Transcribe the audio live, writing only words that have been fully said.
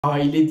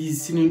Aile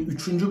dizisinin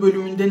 3.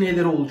 bölümünde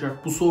neler olacak?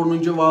 Bu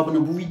sorunun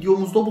cevabını bu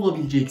videomuzda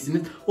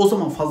bulabileceksiniz. O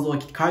zaman fazla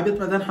vakit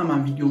kaybetmeden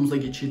hemen videomuza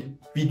geçelim.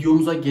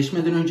 Videomuza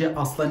geçmeden önce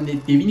Aslan ile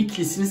Devin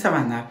ikilisini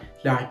sevenler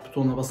like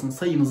butonuna basın,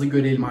 sayımızı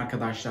görelim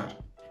arkadaşlar.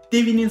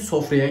 Devin'in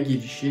sofraya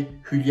gelişi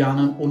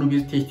Hülya'nın onu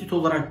bir tehdit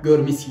olarak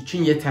görmesi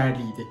için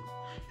yeterliydi.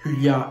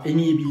 Hülya en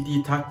iyi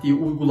bildiği taktiği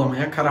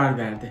uygulamaya karar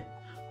verdi.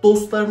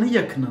 Dostlarını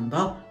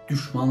yakınında,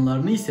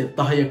 düşmanlarını ise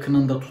daha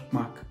yakınında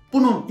tutmak.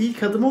 Bunun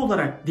ilk adımı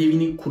olarak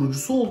Devin'in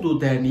kurucusu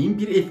olduğu derneğin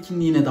bir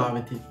etkinliğine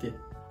davet etti.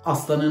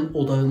 Aslan'ın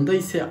odağında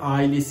ise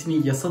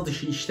ailesini yasa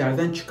dışı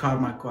işlerden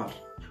çıkarmak var.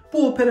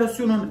 Bu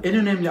operasyonun en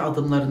önemli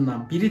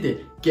adımlarından biri de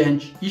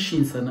genç iş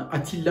insanı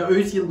Atilla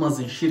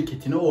Özyılmaz'ın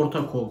şirketine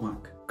ortak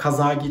olmak.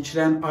 Kaza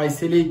geçiren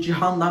Aile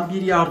Cihan'dan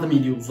bir yardım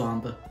eli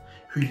uzandı.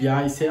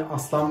 Hülya ise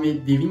Aslan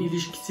ve Devin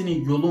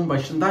ilişkisini yolun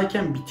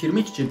başındayken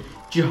bitirmek için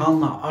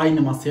Cihan'la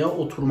aynı masaya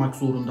oturmak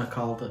zorunda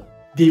kaldı.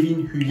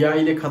 Devin Hülya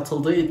ile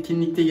katıldığı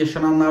etkinlikte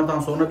yaşananlardan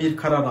sonra bir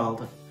karar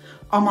aldı.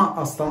 Ama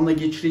Aslan'la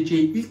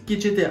geçireceği ilk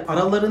gecede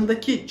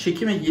aralarındaki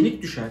çekime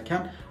yenik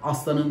düşerken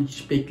Aslan'ın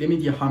hiç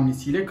beklemediği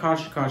hamlesiyle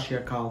karşı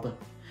karşıya kaldı.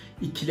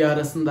 İkili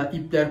arasında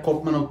ipler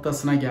kopma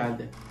noktasına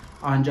geldi.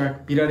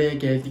 Ancak bir araya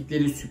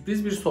geldikleri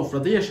sürpriz bir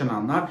sofrada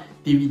yaşananlar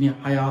Devin'i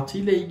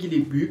hayatıyla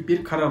ilgili büyük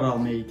bir karar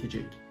almaya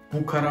itecek.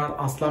 Bu karar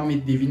Aslan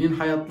ve Devin'in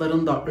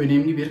hayatlarında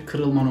önemli bir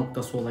kırılma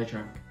noktası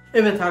olacak.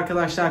 Evet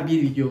arkadaşlar,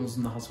 bir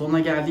videomuzun daha sonuna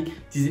geldik.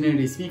 Dizinin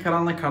resmi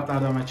kanalına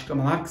kartlardan ve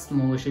açıklamalar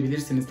kısmına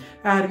ulaşabilirsiniz.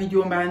 Eğer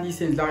videomu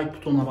beğendiyseniz like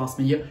butonuna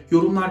basmayı,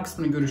 yorumlar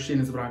kısmına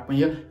görüşlerinizi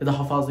bırakmayı ve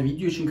daha fazla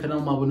video için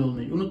kanalıma abone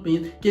olmayı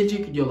unutmayın.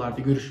 Gelecek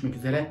videolarda görüşmek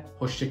üzere,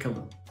 hoşça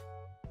kalın.